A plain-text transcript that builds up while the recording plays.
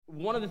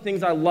One of the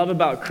things I love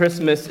about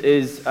Christmas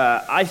is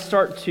I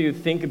start to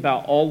think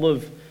about all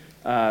of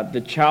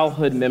the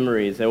childhood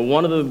memories. And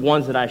one of the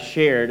ones that I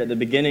shared at the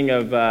beginning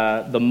of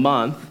the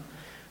month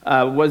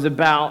was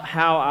about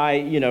how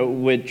I,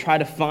 would try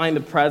to find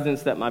the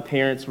presents that my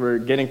parents were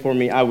getting for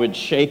me. I would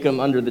shake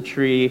them under the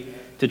tree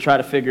to try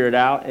to figure it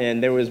out.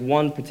 And there was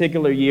one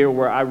particular year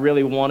where I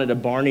really wanted a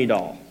Barney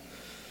doll.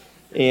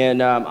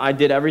 And I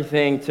did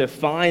everything to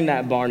find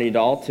that Barney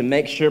doll to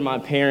make sure my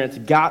parents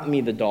got me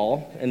the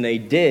doll, and they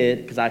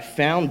did because I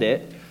found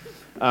it.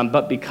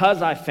 But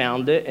because I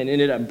found it and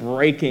ended up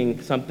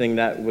breaking something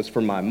that was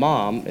for my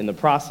mom in the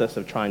process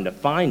of trying to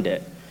find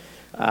it,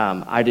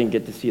 I didn't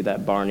get to see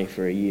that Barney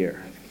for a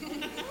year.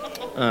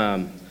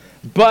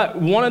 But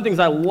one of the things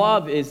I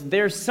love is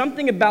there's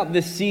something about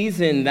this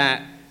season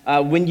that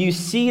when you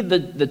see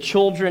the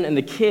children and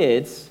the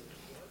kids,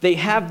 they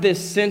have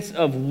this sense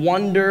of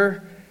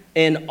wonder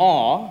and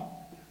awe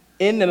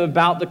in them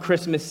about the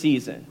Christmas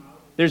season.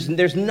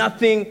 There's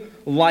nothing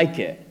like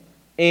it.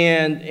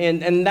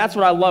 And that's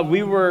what I love.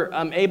 We were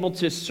able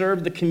to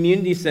serve the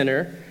community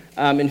center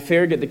in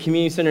Farragut, the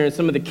community center, and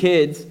some of the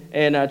kids.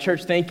 And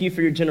church, thank you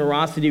for your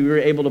generosity. We were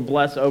able to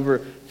bless over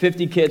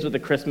 50 kids with a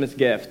Christmas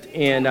gift.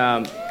 And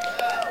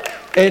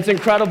it's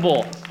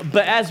incredible.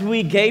 But as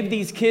we gave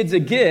these kids a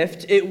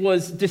gift, it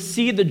was to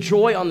see the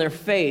joy on their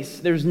face.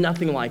 There's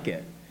nothing like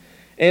it.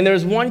 And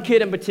there's one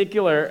kid in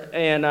particular,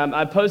 and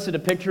I posted a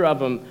picture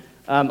of him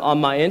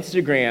on my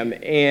Instagram,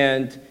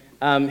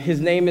 and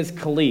his name is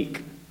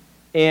Khalik.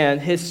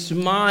 And his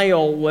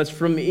smile was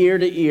from ear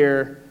to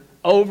ear,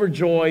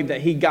 overjoyed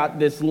that he got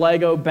this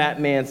Lego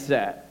Batman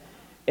set.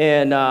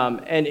 And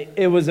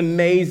it was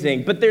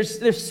amazing. But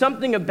there's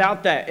something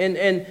about that.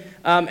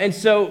 And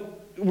so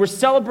we're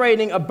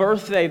celebrating a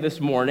birthday this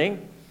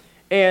morning,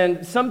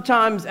 and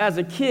sometimes as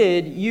a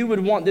kid, you would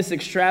want this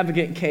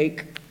extravagant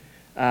cake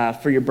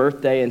for your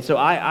birthday. And so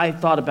I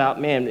thought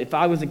about, man, if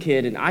I was a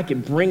kid and I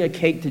could bring a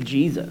cake to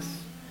Jesus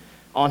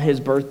on his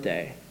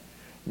birthday,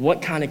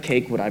 what kind of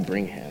cake would I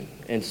bring him?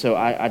 And so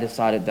I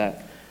decided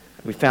that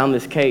we found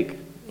this cake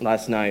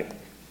last night.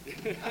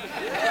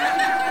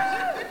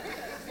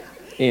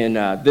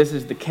 And this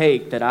is the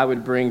cake that I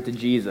would bring to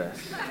Jesus.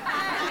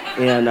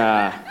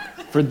 And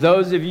for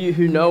those of you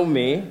who know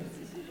me,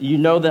 you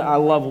know that I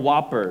love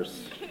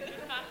Whoppers.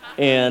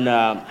 And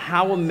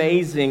how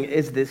amazing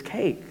is this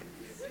cake?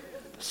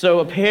 So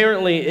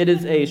apparently it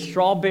is a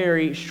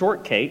strawberry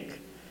shortcake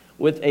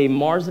with a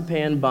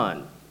marzipan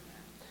bun.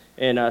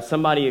 And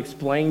somebody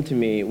explained to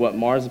me what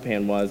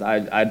marzipan was. I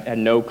had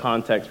no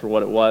context for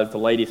what it was. The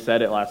lady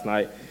said it last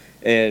night,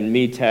 and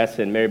me, Tess,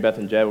 and Mary Beth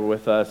and Jed were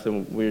with us,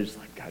 and we were just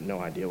like, got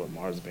no idea what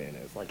marzipan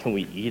is. Like, can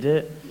we eat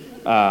it?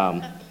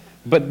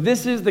 But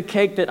this is the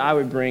cake that I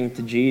would bring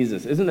to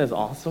Jesus. Isn't this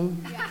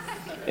awesome? Yes.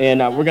 And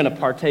we're going to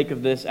partake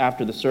of this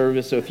after the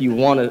service, so if you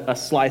want a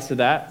slice of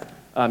that,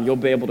 you'll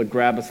be able to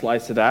grab a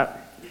slice of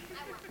that.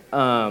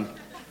 But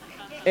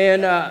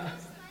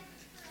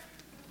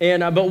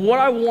what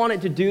I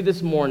wanted to do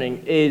this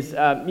morning is,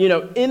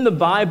 in the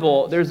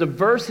Bible, there's a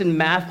verse in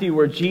Matthew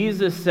where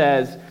Jesus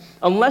says,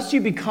 unless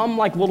you become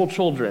like little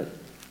children,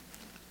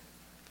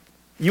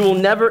 you will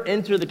never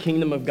enter the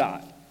kingdom of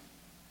God.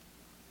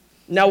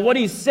 Now, what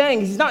he's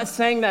saying, he's not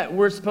saying that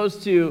we're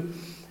supposed to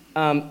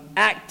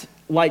act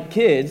like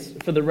kids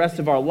for the rest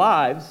of our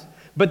lives,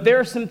 but there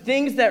are some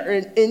things that are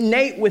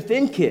innate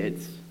within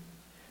kids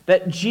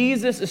that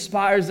Jesus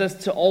aspires us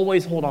to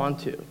always hold on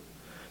to.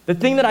 The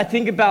thing that I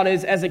think about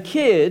is, as a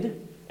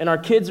kid, and our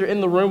kids are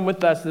in the room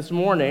with us this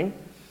morning,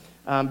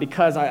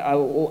 because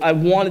I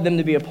wanted them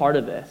to be a part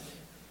of this.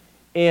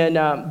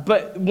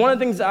 But one of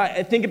the things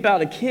I think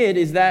about a kid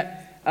is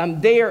that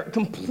they are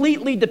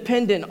completely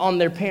dependent on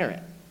their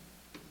parent.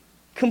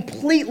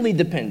 Completely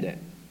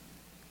dependent.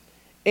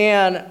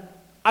 And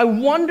I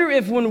wonder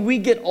if when we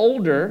get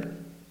older,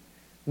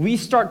 we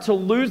start to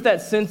lose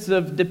that sense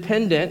of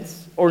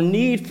dependence or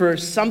need for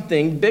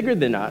something bigger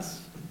than us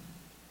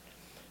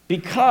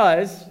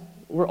because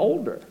we're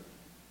older.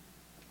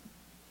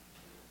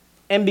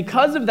 And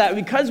because of that,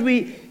 because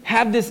we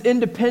have this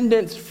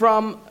independence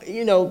from,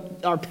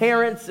 our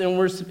parents and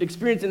we're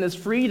experiencing this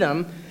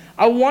freedom,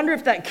 I wonder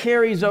if that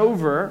carries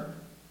over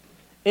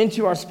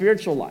into our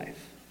spiritual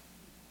life.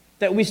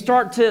 That we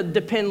start to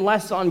depend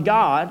less on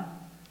God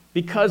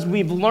because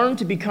we've learned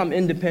to become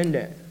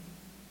independent.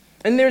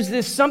 And there's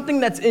this something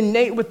that's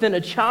innate within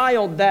a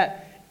child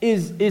that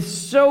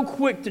is so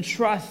quick to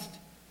trust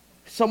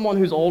someone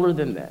who's older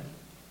than them.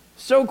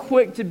 So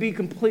quick to be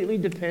completely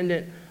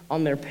dependent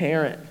on their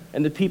parent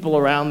and the people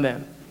around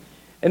them.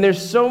 And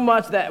there's so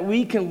much that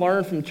we can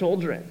learn from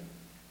children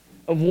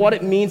of what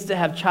it means to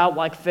have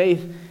childlike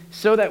faith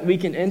so that we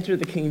can enter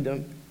the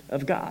kingdom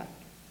of God.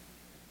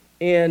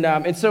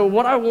 And so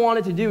what I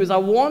wanted to do is I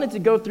wanted to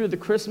go through the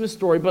Christmas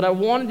story, but I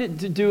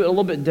wanted to do it a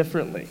little bit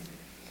differently.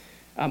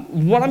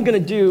 What I'm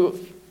going to do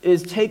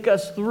is take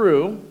us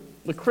through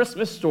the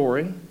Christmas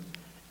story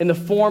in the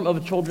form of a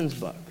children's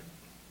book.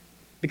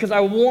 Because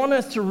I want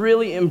us to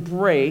really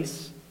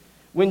embrace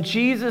when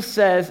Jesus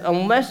says,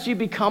 unless you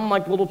become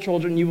like little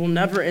children, you will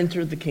never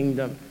enter the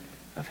kingdom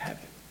of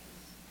heaven.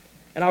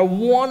 And I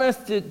want us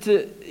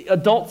to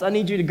adults, I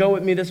need you to go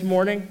with me this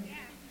morning.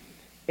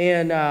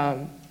 And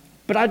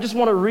but I just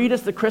want to read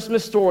us the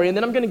Christmas story, and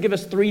then I'm going to give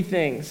us three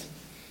things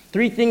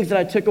that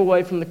I took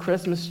away from the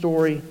Christmas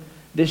story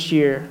this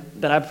year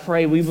that I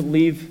pray we would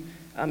leave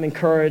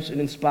encouraged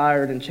and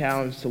inspired and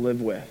challenged to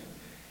live with.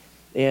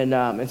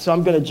 And so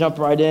I'm going to jump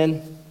right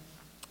in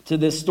to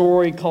this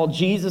story called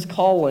Jesus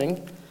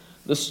Calling,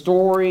 the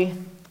story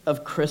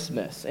of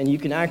Christmas. And you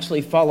can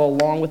actually follow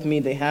along with me.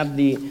 They have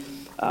the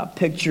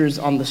pictures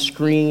on the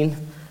screen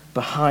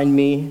behind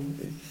me.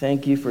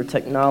 Thank you for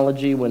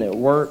technology when it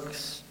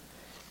works.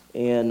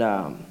 And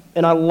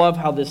I love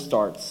how this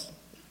starts.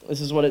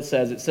 This is what it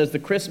says. It says, the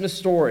Christmas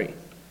story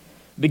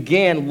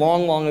began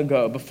long, long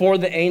ago, before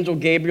the angel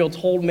Gabriel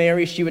told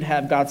Mary she would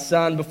have God's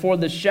son, before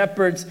the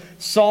shepherds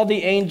saw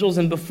the angels,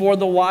 and before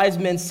the wise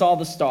men saw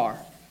the star.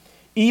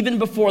 Even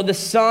before the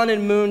sun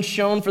and moon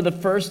shone for the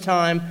first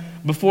time,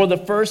 before the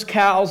first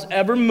cows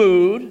ever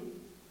mooed.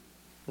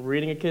 We're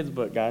reading a kid's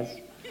book, guys.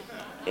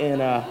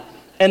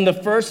 And the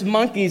first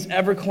monkeys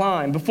ever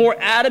climbed. Before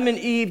Adam and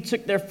Eve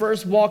took their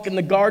first walk in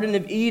the Garden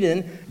of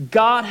Eden,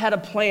 God had a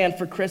plan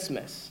for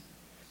Christmas.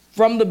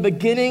 From the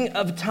beginning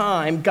of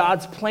time,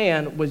 God's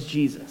plan was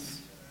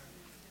Jesus.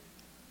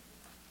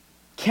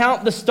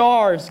 Count the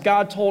stars,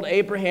 God told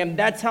Abraham.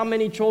 That's how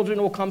many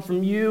children will come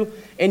from you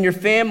and your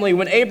family.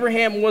 When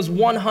Abraham was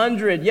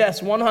 100,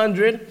 yes,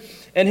 100,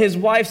 and his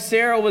wife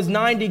Sarah was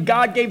 90,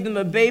 God gave them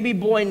a baby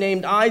boy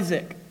named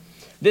Isaac.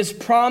 This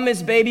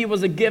promised baby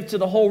was a gift to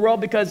the whole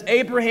world because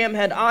Abraham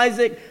had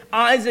Isaac,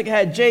 Isaac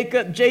had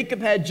Jacob,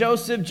 Jacob had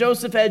Joseph,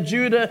 Joseph had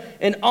Judah,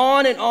 and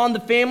on the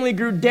family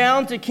grew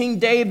down to King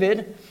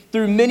David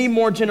through many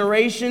more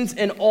generations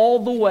and all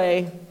the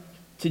way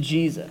to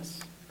Jesus.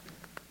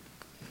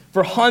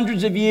 For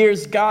hundreds of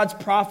years, God's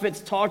prophets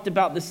talked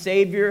about the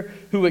Savior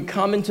who would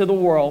come into the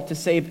world to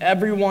save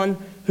everyone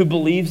who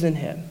believes in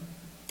him.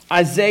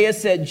 Isaiah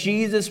said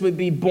Jesus would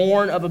be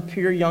born of a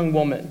pure young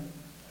woman.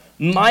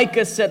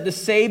 Micah said the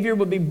Savior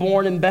would be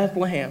born in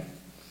Bethlehem.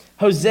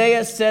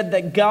 Hosea said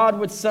that God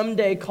would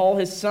someday call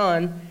his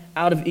son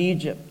out of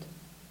Egypt.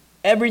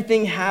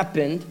 Everything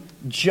happened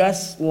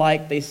just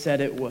like they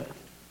said it would.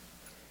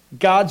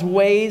 God's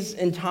ways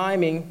and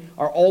timing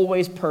are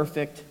always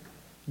perfect.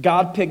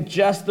 God picked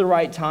just the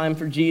right time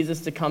for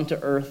Jesus to come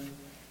to earth,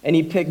 and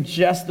he picked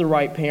just the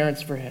right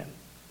parents for him.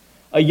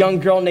 A young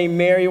girl named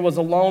Mary was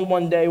alone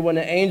one day when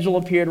an angel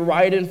appeared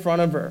right in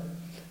front of her.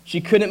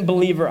 She couldn't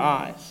believe her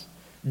eyes.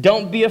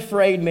 "Don't be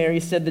afraid, Mary,"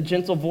 said the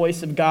gentle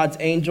voice of God's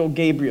angel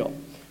Gabriel.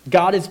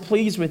 "God is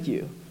pleased with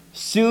you.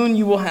 Soon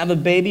you will have a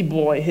baby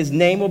boy. His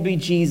name will be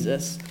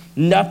Jesus.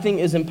 Nothing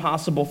is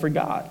impossible for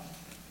God."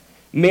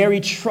 Mary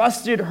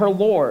trusted her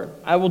Lord.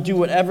 "I will do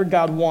whatever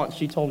God wants,"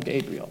 she told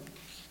Gabriel.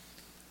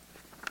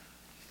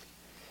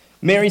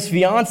 Mary's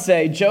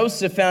fiance,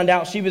 Joseph, found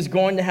out she was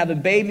going to have a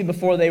baby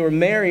before they were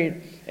married,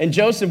 and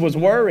Joseph was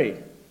worried.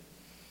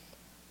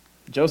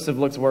 Joseph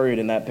looks worried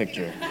in that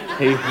picture.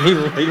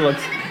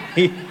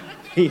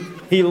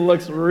 He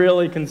looks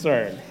really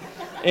concerned.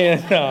 And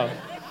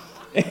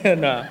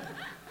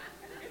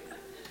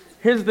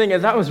here's the thing,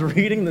 as I was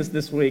reading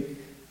this week,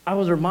 I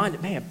was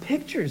reminded, man,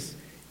 pictures,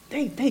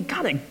 they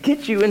gotta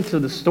get you into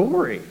the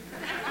story.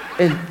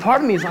 And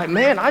part of me is like,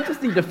 man, I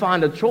just need to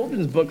find a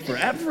children's book for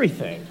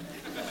everything.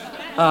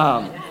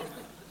 An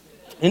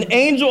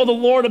angel of the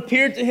Lord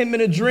appeared to him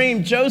in a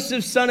dream.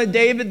 "Joseph, son of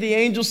David," the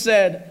angel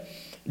said,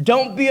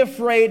 "don't be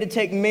afraid to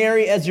take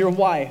Mary as your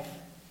wife.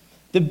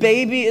 The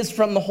baby is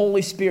from the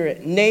Holy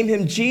Spirit. Name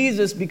him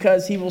Jesus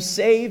because he will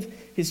save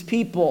his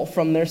people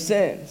from their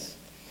sins."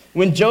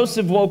 When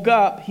Joseph woke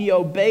up, he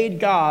obeyed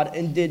God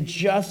and did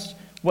just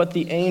what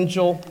the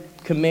angel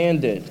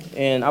commanded.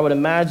 And I would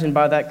imagine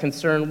by that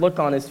concerned look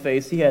on his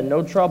face, he had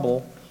no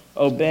trouble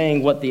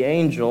obeying what the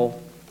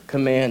angel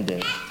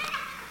commanded.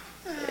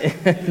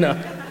 No.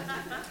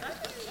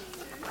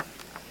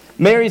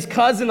 Mary's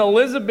cousin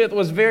Elizabeth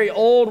was very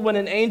old when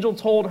an angel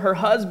told her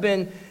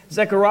husband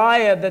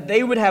Zechariah that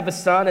they would have a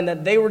son and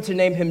that they were to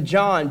name him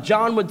John.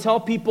 John would tell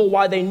people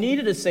why they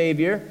needed a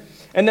Savior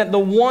and that the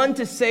one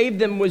to save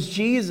them was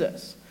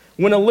Jesus.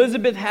 When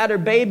Elizabeth had her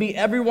baby,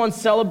 everyone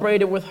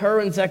celebrated with her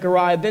and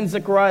Zechariah. Then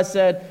Zechariah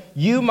said,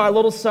 "You, my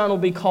little son, will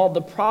be called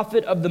the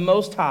prophet of the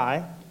Most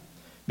High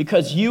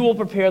because you will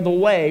prepare the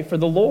way for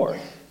the Lord.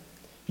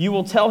 You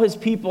will tell his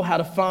people how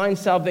to find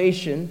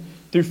salvation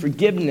through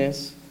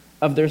forgiveness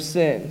of their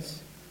sins."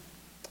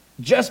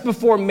 Just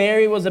before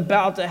Mary was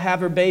about to have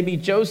her baby,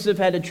 Joseph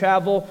had to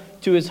travel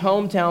to his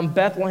hometown,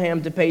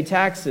 Bethlehem, to pay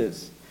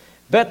taxes.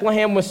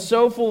 Bethlehem was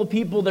so full of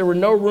people, there were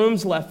no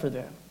rooms left for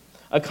them.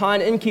 A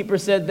kind innkeeper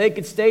said they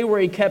could stay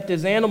where he kept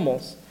his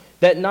animals.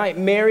 That night,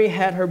 Mary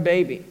had her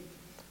baby.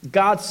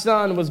 God's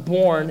son was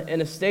born in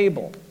a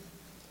stable.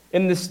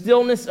 In the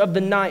stillness of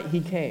the night, he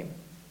came.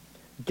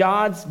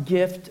 God's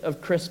gift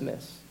of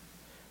Christmas,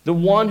 the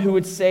one who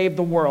would save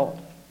the world.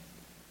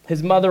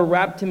 His mother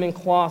wrapped him in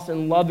cloth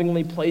and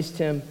lovingly placed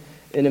him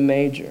in a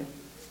manger.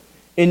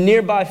 In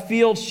nearby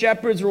fields,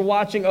 shepherds were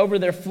watching over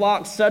their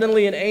flocks.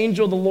 Suddenly, an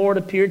angel of the Lord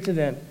appeared to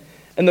them.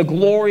 and the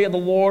glory of the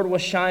Lord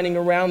was shining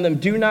around them.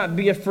 "Do not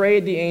be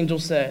afraid," the angel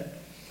said.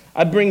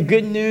 "I bring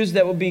good news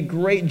that will be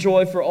great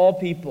joy for all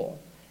people.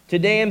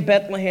 Today in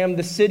Bethlehem,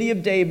 the city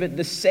of David,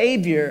 the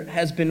Savior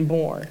has been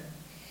born.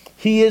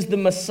 He is the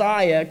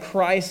Messiah,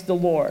 Christ the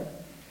Lord."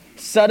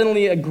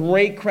 Suddenly, a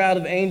great crowd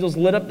of angels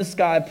lit up the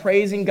sky,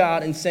 praising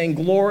God and saying,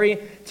 "Glory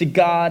to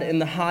God in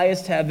the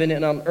highest heaven,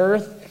 and on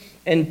earth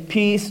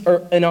peace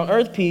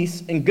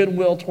and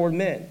goodwill toward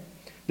men."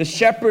 The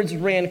shepherds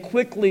ran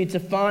quickly to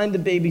find the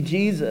baby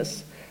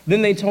Jesus.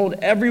 Then they told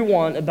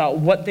everyone about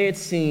what they had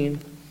seen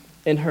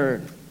and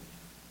heard.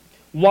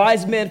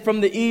 Wise men from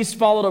the east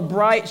followed a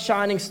bright,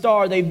 shining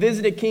star. They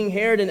visited King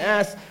Herod and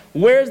asked,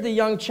 "Where's the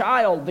young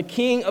child, the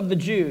King of the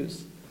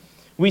Jews?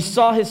 We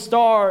saw his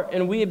star,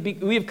 and we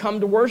have come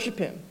to worship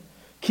him."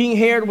 King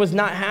Herod was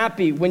not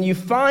happy. "When you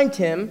find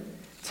him,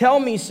 tell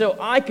me so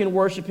I can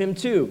worship him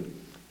too."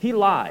 He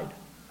lied.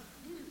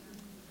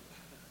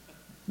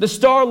 The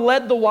star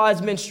led the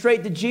wise men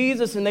straight to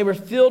Jesus, and they were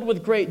filled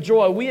with great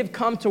joy. "We have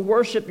come to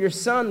worship your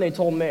son," they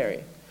told Mary.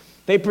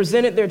 They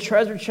presented their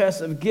treasure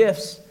chests of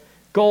gifts,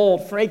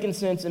 gold,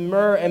 frankincense, and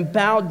myrrh, and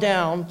bowed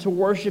down to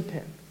worship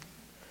him.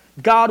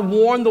 God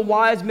warned the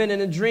wise men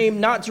in a dream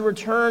not to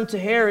return to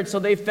Herod, so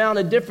they found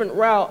a different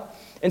route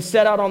and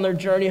set out on their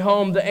journey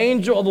home. The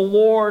angel of the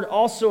Lord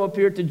also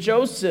appeared to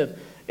Joseph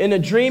in a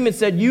dream and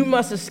said, "You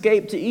must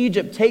escape to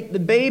Egypt. Take the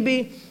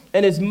baby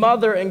and his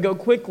mother and go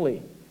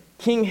quickly.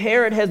 King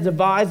Herod has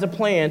devised a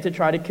plan to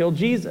try to kill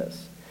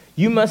Jesus.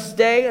 You must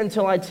stay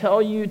until I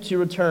tell you to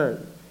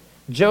return."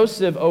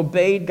 Joseph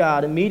obeyed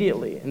God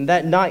immediately, and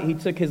that night he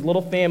took his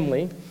little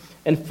family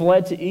and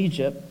fled to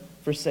Egypt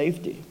for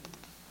safety.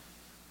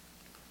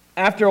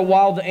 After a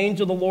while, the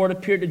angel of the Lord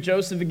appeared to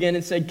Joseph again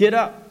and said, "Get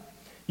up.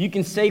 You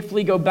can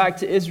safely go back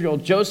to Israel."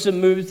 Joseph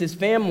moved his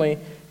family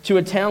to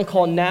a town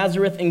called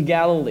Nazareth in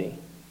Galilee.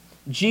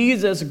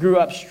 Jesus grew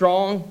up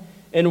strong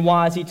and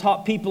wise. He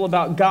taught people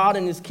about God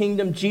and his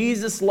kingdom.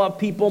 Jesus loved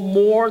people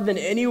more than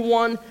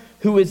anyone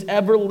who has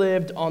ever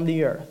lived on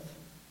the earth.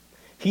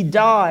 He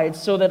died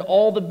so that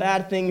all the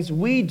bad things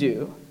we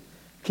do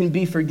can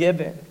be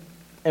forgiven,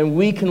 and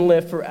we can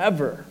live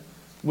forever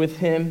with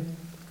him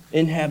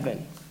in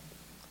heaven.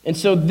 And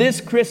so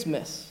this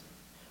Christmas,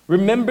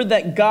 remember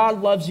that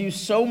God loves you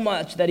so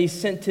much that he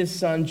sent his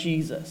son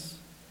Jesus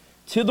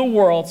to the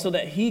world so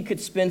that he could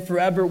spend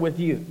forever with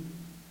you.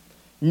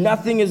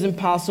 Nothing is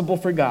impossible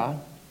for God.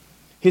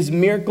 His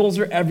miracles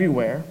are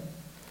everywhere.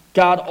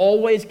 God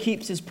always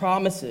keeps his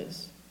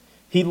promises.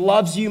 He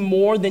loves you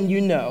more than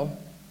you know.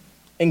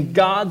 And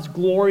God's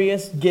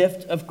glorious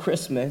gift of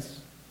Christmas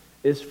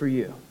is for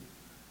you.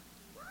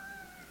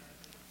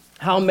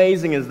 How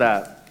amazing is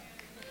that?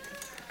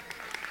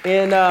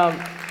 And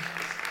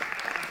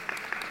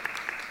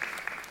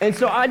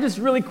so I just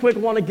really quick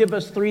want to give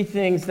us three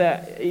things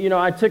that,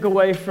 I took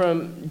away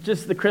from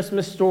just the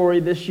Christmas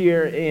story this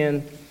year.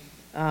 And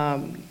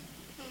I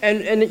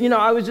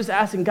was just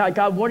asking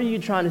God, what are you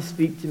trying to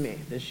speak to me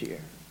this year?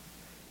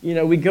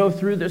 We go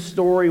through this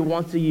story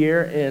once a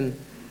year, and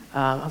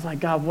I was like,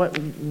 God,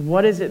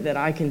 what is it that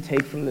I can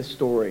take from this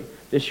story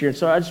this year? And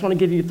so I just want to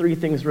give you three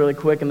things really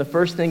quick. And the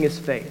first thing is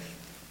faith.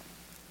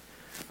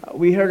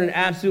 We heard an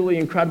absolutely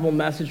incredible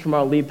message from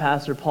our lead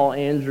pastor, Paul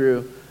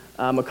Andrew,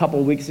 a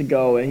couple of weeks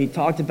ago. And he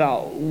talked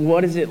about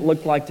what does it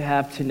look like to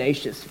have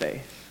tenacious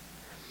faith.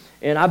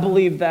 And I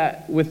believe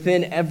that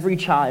within every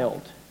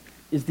child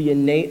is the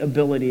innate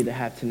ability to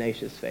have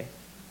tenacious faith.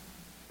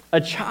 A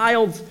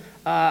child's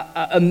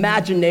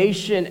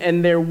imagination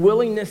and their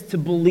willingness to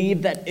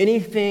believe that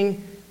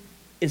anything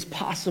is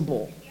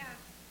possible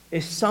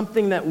is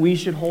something that we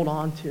should hold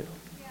on to.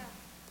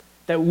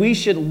 That we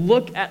should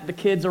look at the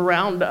kids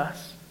around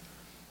us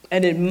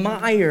and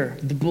admire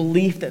the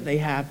belief that they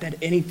have that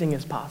anything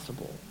is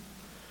possible.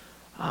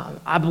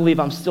 I believe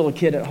I'm still a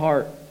kid at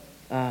heart.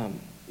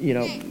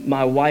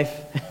 My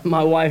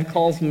wife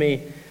calls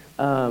me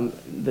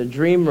the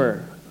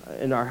dreamer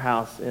in our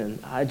house, and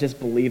I just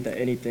believe that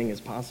anything is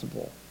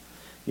possible.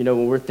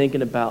 When we're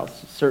thinking about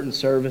certain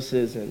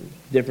services and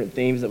different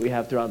themes that we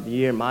have throughout the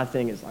year, my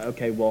thing is like,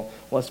 okay, well,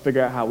 let's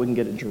figure out how we can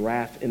get a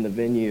giraffe in the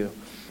venue,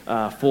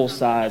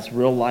 full-size,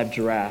 real-life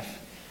giraffe.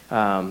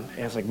 And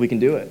it's like, we can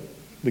do it.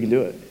 We can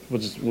do it.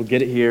 We'll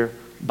get it here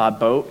by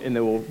boat, and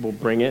then we'll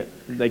bring it.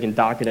 They can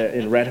dock it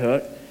in Red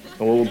Hook,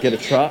 and we'll get a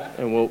truck,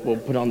 and we'll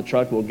put it on the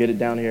truck. We'll get it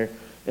down here.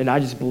 And I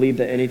just believe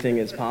that anything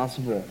is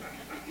possible.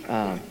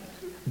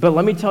 But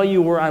let me tell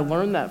you where I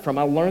learned that from.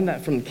 I learned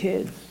that from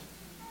kids.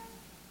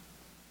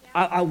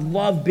 I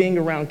love being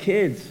around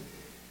kids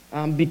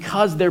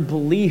because their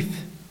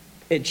belief,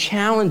 it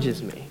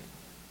challenges me.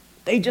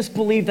 They just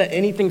believe that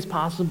anything's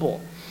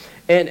possible.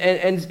 And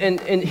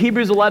in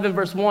Hebrews 11,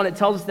 verse 1, it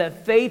tells us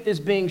that faith is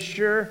being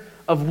sure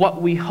of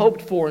what we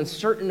hoped for and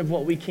certain of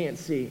what we can't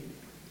see.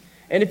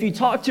 And if you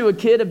talk to a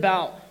kid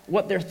about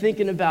what they're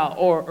thinking about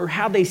or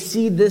how they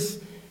see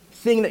this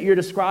thing that you're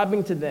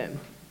describing to them,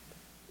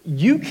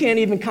 you can't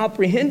even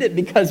comprehend it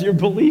because your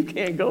belief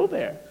can't go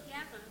there.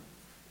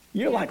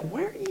 You're like,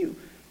 where are you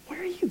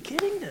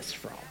getting this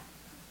from?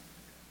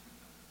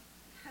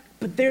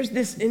 But there's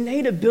this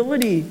innate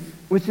ability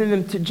within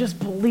them to just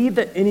believe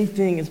that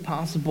anything is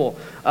possible.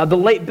 The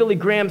late Billy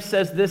Graham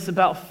says this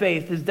about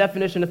faith, his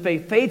definition of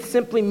faith. Faith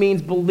simply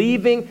means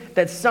believing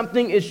that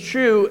something is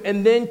true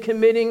and then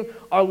committing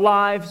our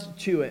lives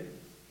to it.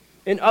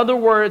 In other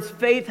words,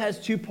 faith has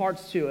two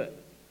parts to it.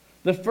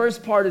 The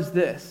first part is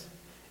this.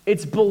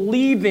 It's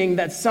believing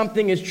that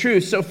something is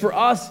true. So for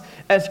us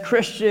as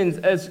Christians,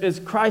 as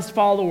Christ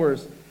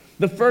followers,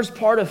 the first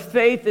part of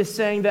faith is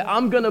saying that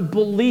I'm going to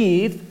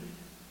believe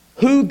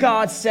who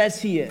God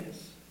says he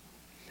is.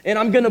 And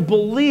I'm going to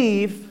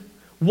believe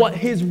what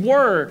his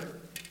word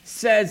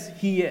says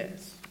he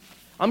is.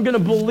 I'm going to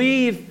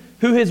believe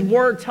who his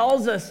word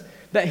tells us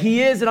that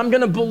he is. And I'm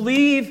going to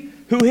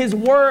believe who his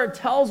word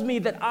tells me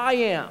that I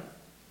am.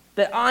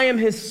 That I am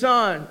his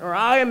son or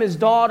I am his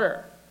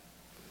daughter.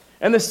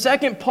 And the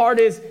second part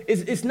is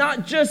it's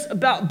not just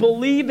about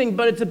believing,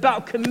 but it's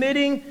about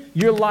committing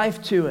your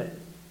life to it.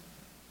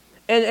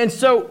 And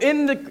so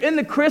in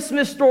the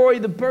Christmas story,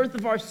 the birth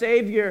of our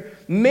Savior,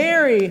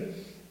 Mary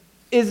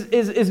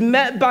is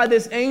met by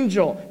this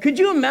angel. Could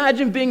you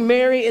imagine being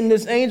Mary and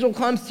this angel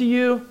comes to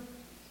you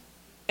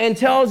and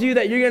tells you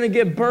that you're going to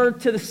give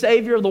birth to the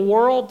Savior of the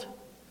world?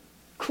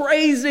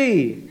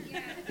 Crazy,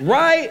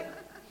 right?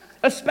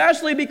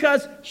 Especially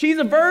because she's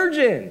a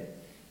virgin.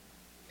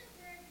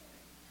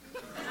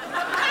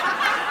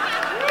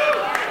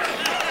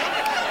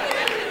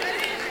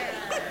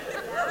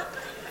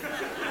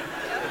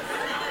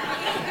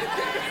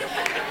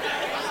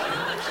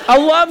 I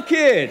love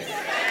kids.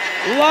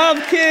 Love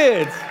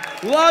kids.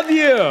 Love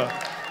you.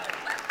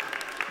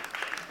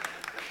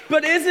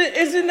 But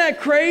isn't that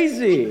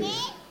crazy?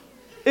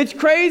 It's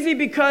crazy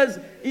because,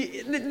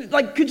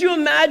 like, could you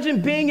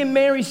imagine being in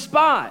Mary's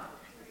spot?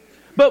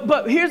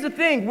 But here's the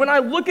thing. When I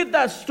look at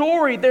that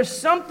story, there's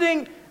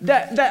something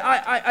that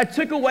I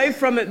took away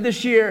from it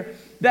this year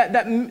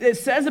that it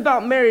says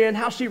about Mary and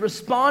how she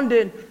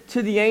responded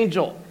to the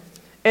angel.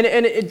 And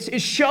it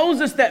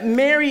shows us that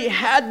Mary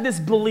had this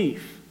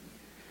belief.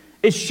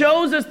 It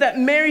shows us that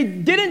Mary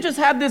didn't just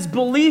have this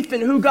belief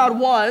in who God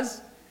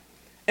was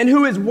and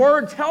who his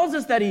word tells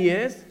us that he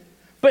is,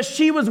 but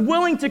she was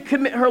willing to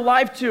commit her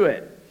life to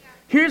it.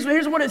 Here's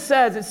what it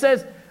says. It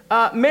says,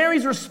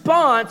 Mary's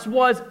response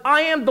was,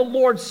 I am the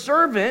Lord's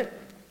servant.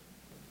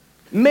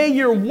 May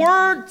your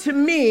word to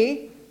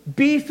me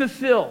be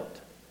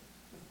fulfilled.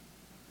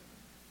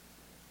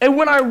 And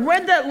when I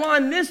read that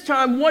line this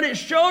time, what it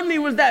showed me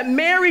was that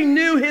Mary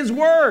knew his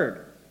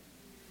word.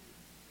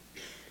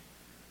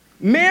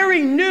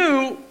 Mary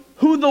knew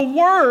who the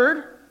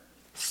Word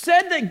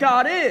said that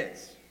God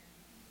is.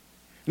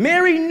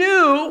 Mary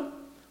knew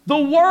the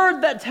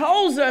Word that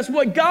tells us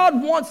what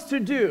God wants to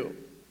do.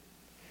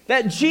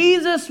 That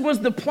Jesus was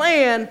the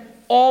plan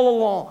all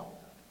along.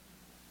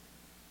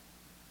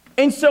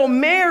 And so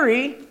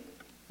Mary,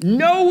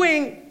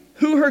 knowing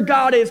who her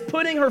God is,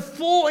 putting her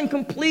full and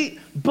complete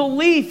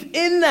belief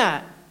in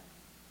that,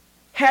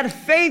 had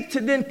faith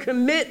to then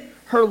commit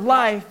her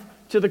life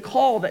to the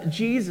call that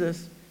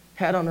Jesus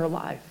had on her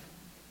life.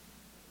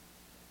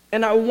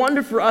 And I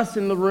wonder for us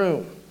in the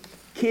room,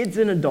 kids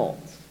and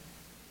adults,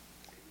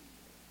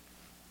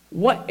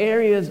 what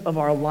areas of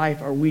our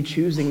life are we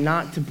choosing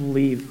not to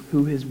believe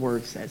who his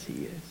word says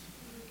he is?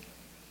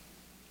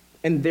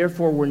 And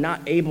therefore we're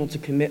not able to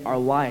commit our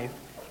life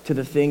to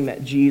the thing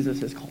that Jesus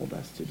has called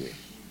us to do.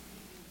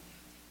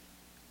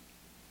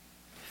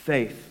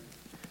 Faith.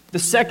 The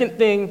second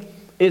thing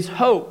is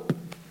hope.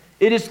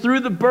 It is through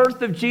the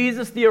birth of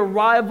Jesus, the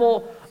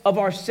arrival of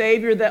our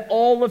Savior, that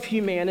all of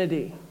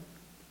humanity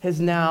has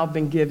now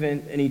been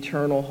given an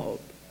eternal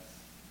hope.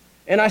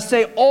 And I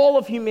say all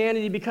of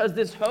humanity because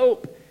this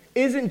hope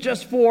isn't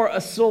just for a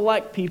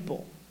select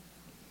people.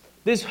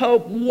 This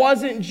hope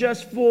wasn't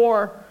just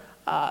for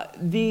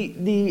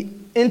the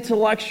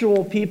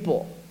intellectual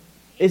people.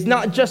 It's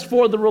not just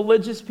for the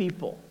religious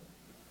people.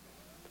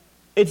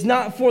 It's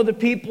not for the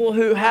people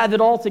who had it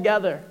all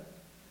together.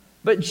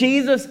 But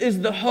Jesus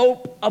is the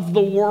hope of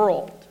the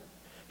world.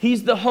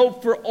 He's the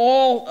hope for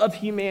all of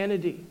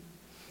humanity.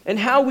 And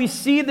how we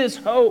see this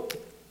hope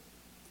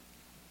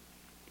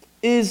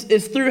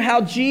is through how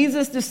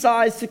Jesus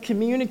decides to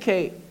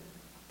communicate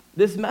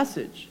this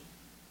message.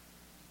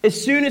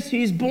 As soon as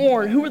he's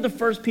born, who are the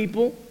first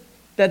people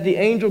that the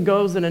angel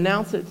goes and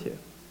announces it to?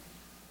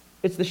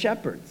 It's the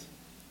shepherds.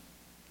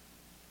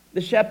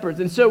 The shepherds.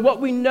 And so what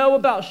we know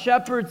about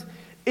shepherds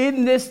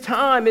in this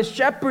time is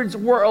shepherds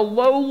were a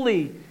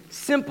lowly,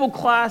 simple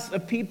class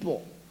of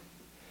people.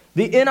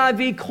 The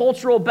NIV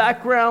Cultural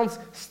Backgrounds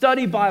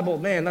Study Bible,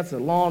 man, that's a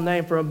long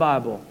name for a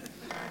Bible.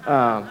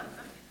 I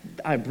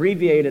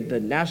abbreviated the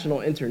National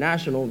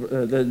International,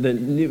 the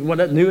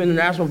New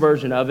International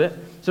Version of it.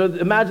 So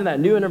imagine that,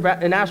 New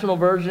International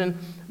Version,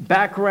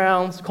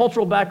 Backgrounds,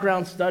 Cultural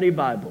Backgrounds Study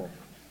Bible.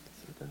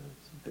 It's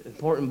an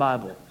important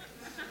Bible.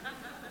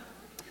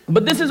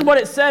 But this is what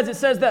it says. It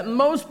says that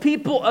most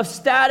people of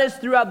status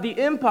throughout the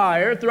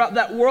empire, throughout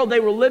that world they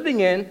were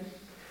living in,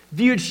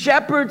 viewed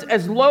shepherds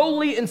as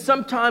lowly and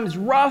sometimes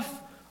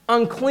rough,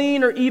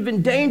 unclean, or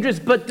even dangerous.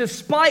 But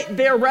despite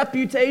their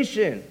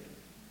reputation,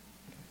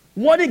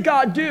 What did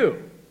God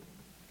do?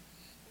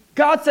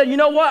 God said, you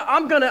know what?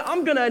 I'm gonna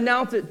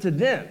announce it to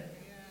them.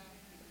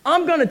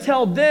 I'm going to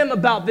tell them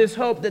about this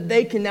hope that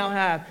they can now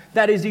have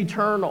that is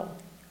eternal.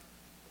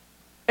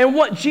 And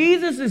what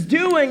Jesus is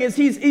doing is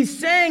he's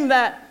saying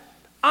that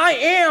I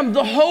am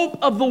the hope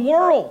of the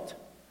world.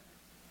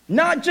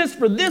 Not just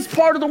for this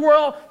part of the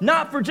world,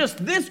 not for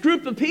just this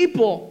group of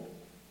people,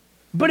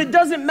 but it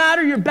doesn't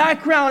matter your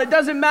background. It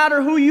doesn't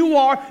matter who you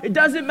are. It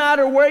doesn't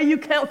matter where you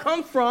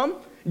come from.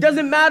 It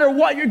doesn't matter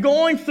what you're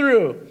going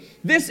through.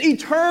 This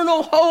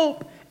eternal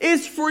hope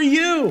is for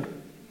you.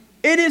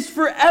 It is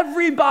for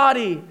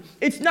everybody.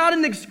 It's not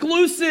an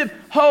exclusive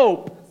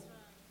hope.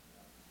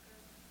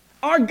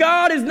 Our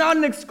God is not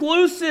an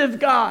exclusive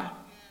God.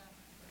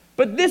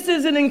 But this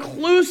is an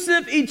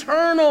inclusive,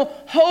 eternal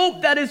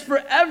hope that is for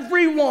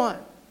everyone.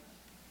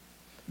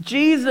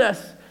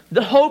 Jesus,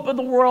 the hope of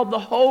the world, the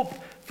hope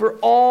for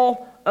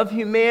all of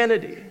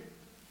humanity.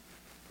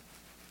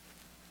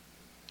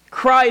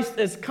 Christ,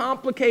 as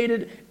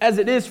complicated as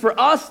it is for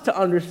us to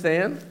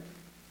understand,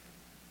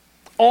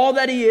 all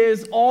that he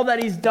is, all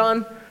that he's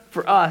done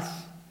for us,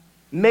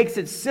 makes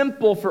it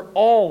simple for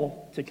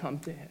all to come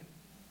to him.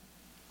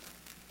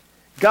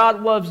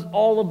 God loves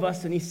all of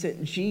us, and he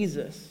sent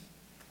Jesus,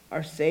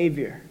 our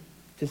Savior,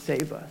 to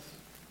save us.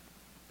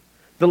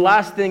 The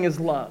last thing is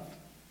love.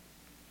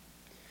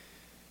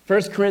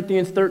 1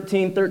 Corinthians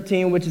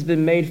 13:13, which has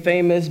been made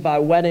famous by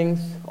weddings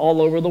all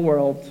over the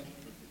world.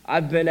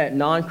 I've been at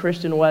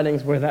non-Christian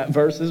weddings where that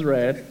verse is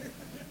read.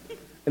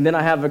 And then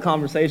I have a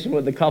conversation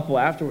with the couple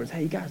afterwards.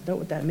 Hey, you guys know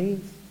what that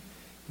means?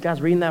 You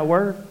guys reading that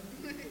word?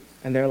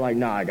 And they're like,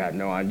 no, I got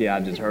no idea. I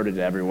just heard it at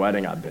every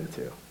wedding I've been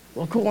to.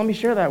 Well, cool, let me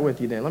share that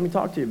with you then. Let me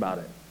talk to you about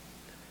it.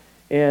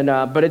 And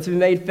but it's been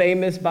made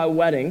famous by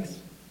weddings.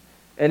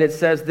 And it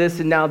says this,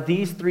 and now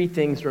these three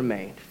things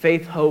remain: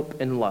 faith,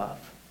 hope, and love.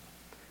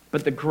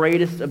 But the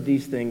greatest of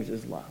these things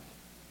is love.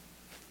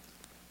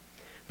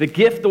 The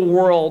gift the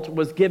world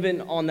was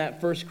given on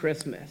that first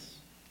Christmas,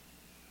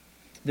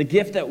 the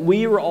gift that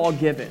we were all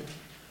given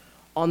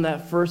on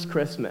that first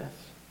Christmas,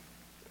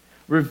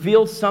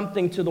 revealed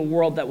something to the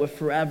world that would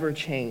forever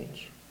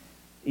change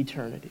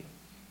eternity.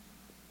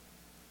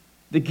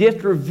 The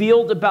gift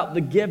revealed about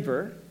the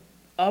giver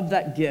of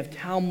that gift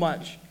how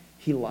much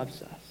he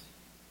loves us.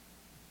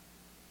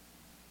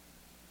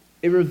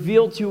 It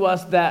revealed to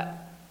us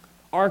that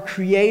our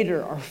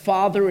Creator, our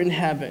Father in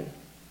heaven,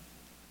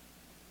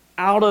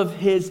 out of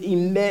his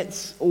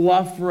immense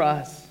love for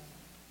us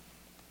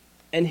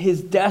and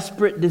his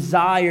desperate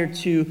desire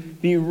to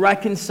be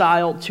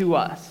reconciled to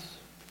us,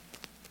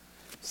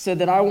 said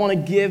that I want to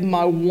give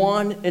my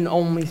one and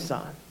only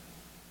Son.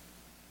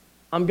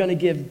 I'm going to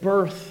give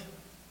birth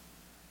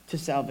to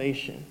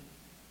salvation.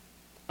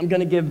 I'm going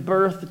to give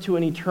birth to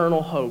an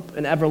eternal hope,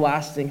 an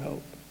everlasting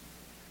hope.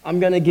 I'm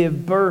going to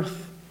give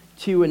birth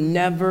to a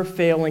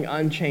never-failing,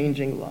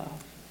 unchanging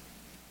love.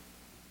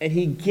 And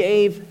he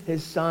gave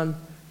his Son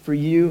for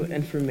you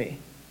and for me.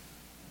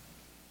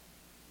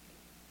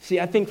 See,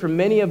 I think for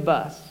many of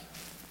us,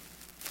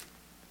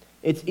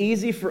 it's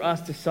easy for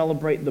us to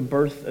celebrate the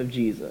birth of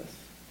Jesus.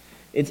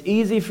 It's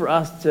easy for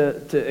us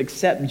to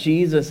accept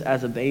Jesus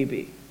as a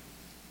baby.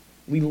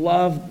 We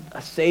love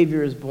a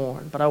Savior is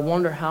born, but I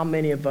wonder how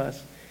many of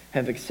us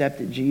have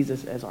accepted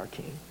Jesus as our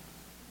King.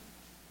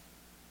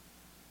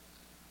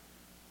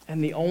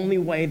 And the only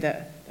way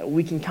that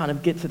we can kind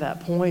of get to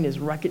that point is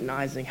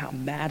recognizing how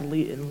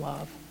madly in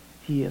love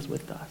he is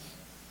with us.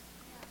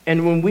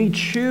 And when we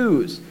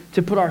choose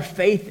to put our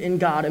faith in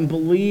God and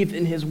believe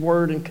in his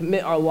word and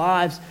commit our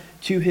lives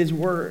to his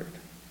word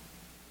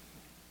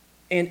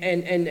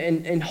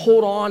and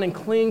hold on and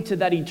cling to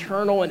that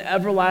eternal and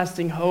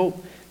everlasting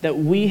hope that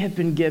we have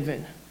been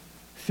given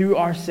through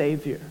our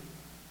Savior,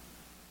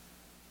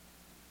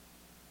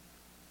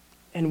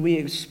 and we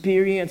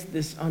experience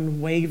this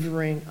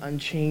unwavering,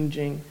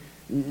 unchanging,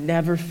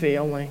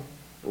 never-failing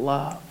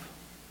love,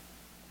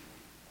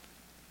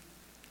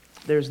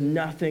 there's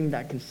nothing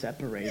that can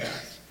separate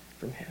us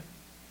from him.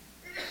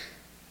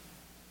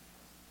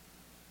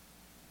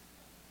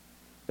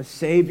 The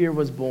Savior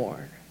was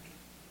born,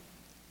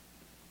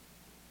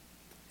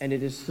 and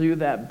it is through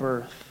that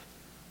birth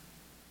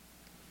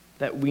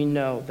that we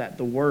know that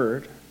the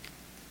Word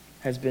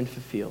has been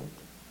fulfilled.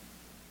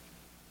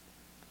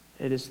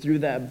 It is through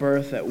that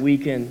birth that we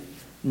can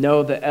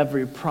know that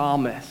every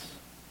promise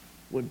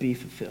would be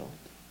fulfilled.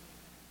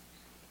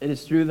 It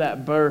is through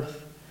that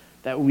birth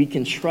that we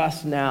can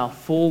trust now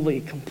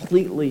fully,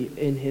 completely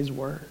in his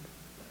word,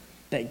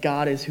 that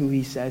God is who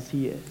he says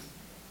he is,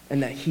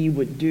 and that he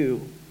would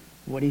do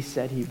what he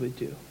said he would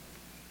do.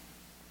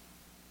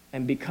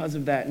 And because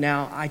of that,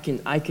 now I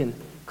can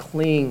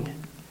cling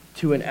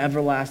to an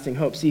everlasting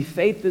hope. See,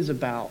 faith is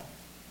about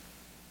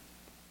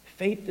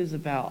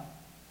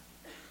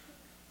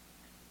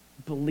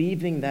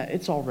believing that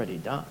it's already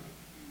done.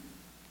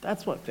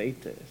 That's what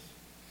faith is.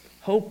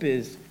 Hope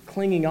is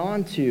clinging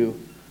on to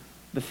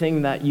the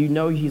thing that you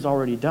know he's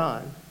already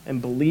done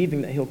and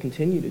believing that he'll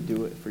continue to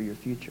do it for your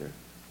future.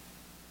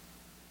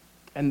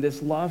 And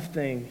this love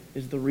thing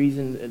is the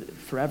reason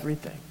for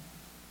everything.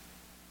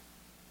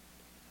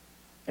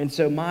 And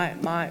so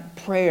my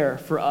prayer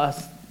for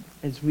us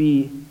as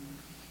we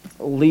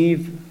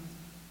leave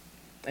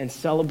and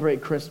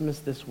celebrate Christmas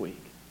this week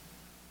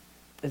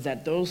is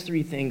that those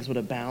three things would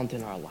abound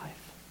in our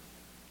life: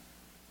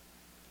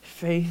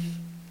 faith,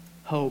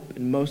 hope,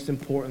 and most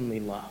importantly,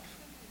 love.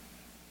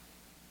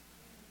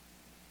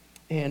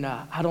 And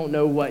I don't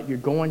know what you're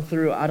going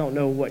through. I don't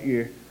know what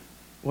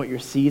your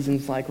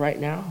season's like right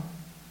now.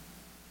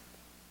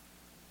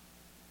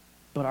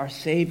 But our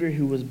Savior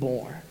who was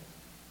born,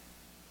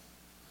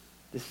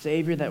 the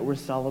Savior that we're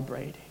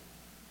celebrating,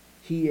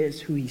 he is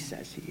who he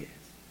says he is.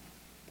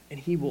 And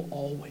he will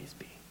always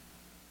be.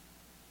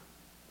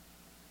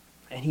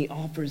 And he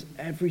offers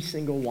every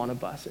single one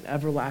of us an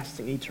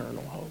everlasting,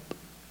 eternal hope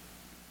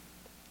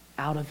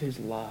out of his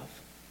love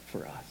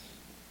for us.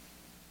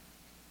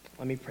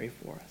 Let me pray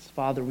for us.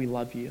 Father, we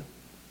love you.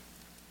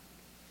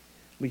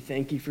 We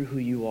thank you for who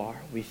you are.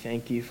 We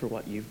thank you for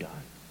what you've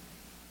done.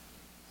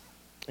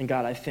 And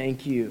God, I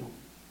thank you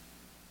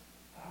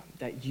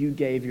that you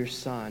gave your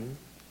son,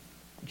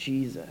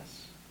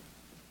 Jesus,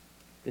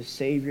 the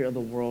Savior of the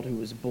world, who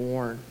was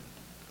born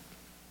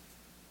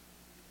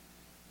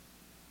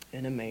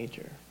in a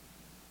manger,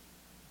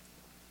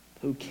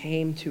 who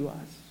came to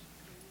us,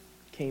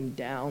 came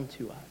down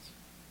to us.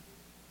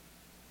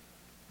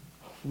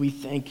 We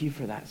thank you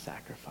for that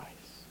sacrifice.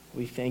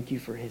 We thank you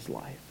for his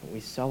life, and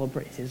we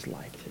celebrate his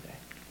life today.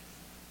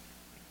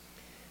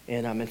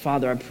 And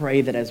Father, I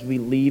pray that as we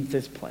leave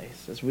this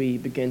place, as we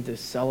begin to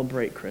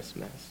celebrate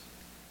Christmas,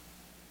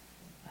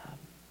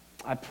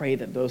 I pray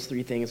that those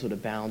three things would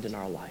abound in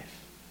our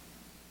life: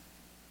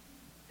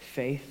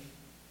 faith,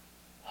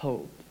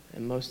 hope,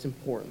 and most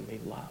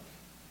importantly, love.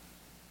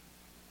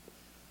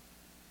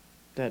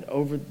 That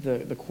over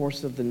the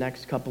course of the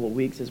next couple of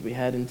weeks as we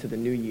head into the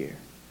new year,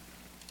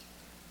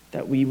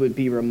 that we would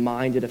be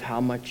reminded of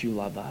how much you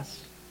love us.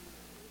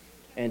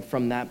 And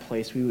from that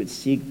place, we would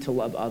seek to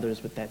love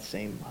others with that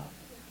same love.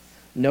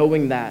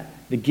 Knowing that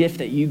the gift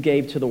that you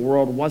gave to the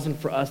world wasn't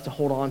for us to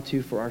hold on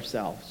to for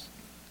ourselves,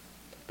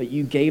 but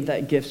you gave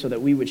that gift so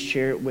that we would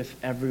share it with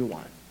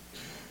everyone.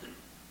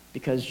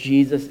 Because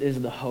Jesus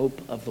is the hope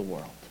of the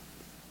world.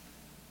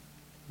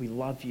 We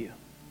love you.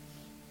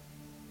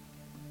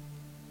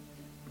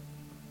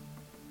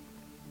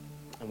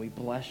 And we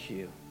bless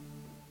you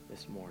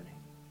this morning.